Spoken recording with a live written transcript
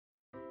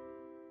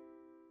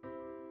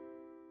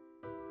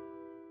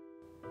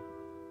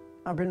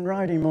I've been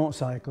riding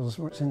motorcycles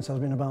since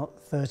I've been about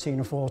 13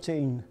 or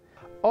 14.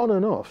 On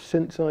and off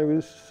since I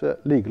was,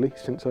 legally,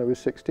 since I was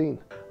 16.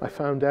 I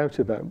found out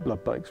about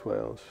Blood Bikes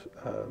Wales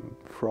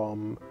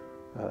from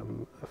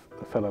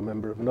a fellow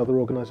member of another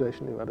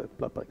organisation who had a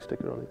Blood Bike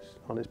sticker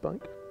on his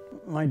bike.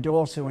 My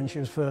daughter, when she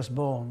was first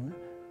born,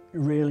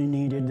 really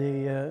needed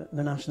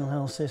the National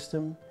Health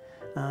System,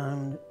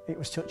 and it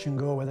was touch and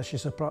go whether she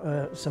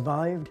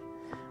survived.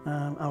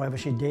 However,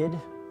 she did,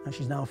 and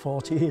she's now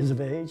 40 years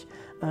of age,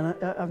 and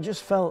I've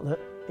just felt that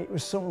it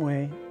was some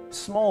way,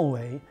 small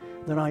way,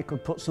 that I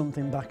could put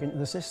something back into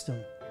the system.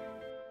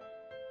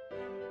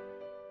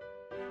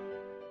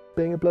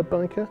 Being a blood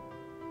biker,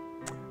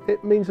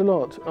 it means a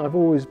lot. I've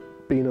always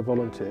been a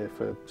volunteer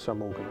for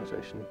some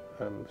organisation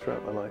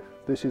throughout my life.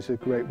 This is a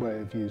great way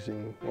of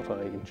using what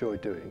I enjoy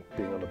doing,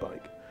 being on a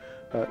bike,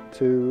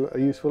 to a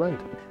useful end.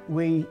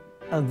 We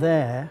are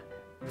there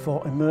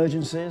for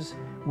emergencies,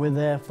 we're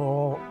there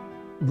for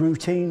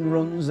routine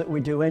runs that we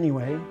do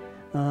anyway,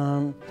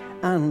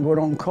 and we're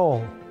on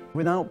call.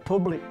 Without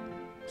public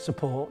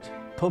support,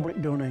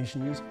 public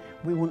donations,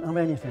 we wouldn't have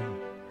anything.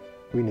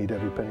 We need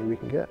every penny we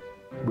can get.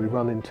 We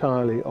run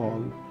entirely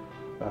on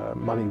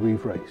money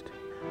we've raised.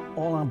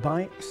 All our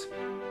bikes,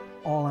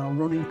 all our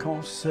running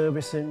costs,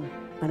 servicing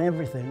and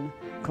everything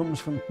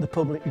comes from the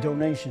public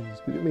donations.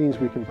 It means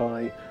we can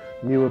buy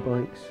newer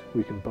bikes,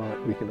 we can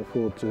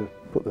afford to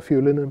put the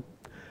fuel in them,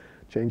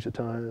 change the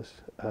tyres,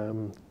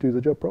 do the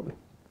job properly.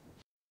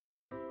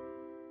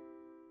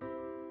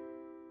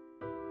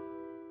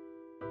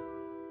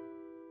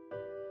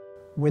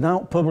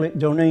 Without public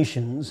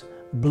donations,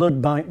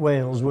 Blood Bike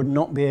Wales would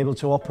not be able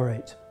to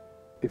operate.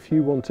 If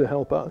you want to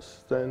help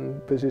us,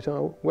 then visit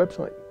our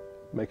website,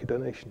 make a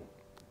donation.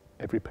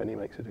 Every penny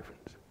makes a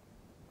difference.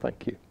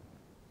 Thank you.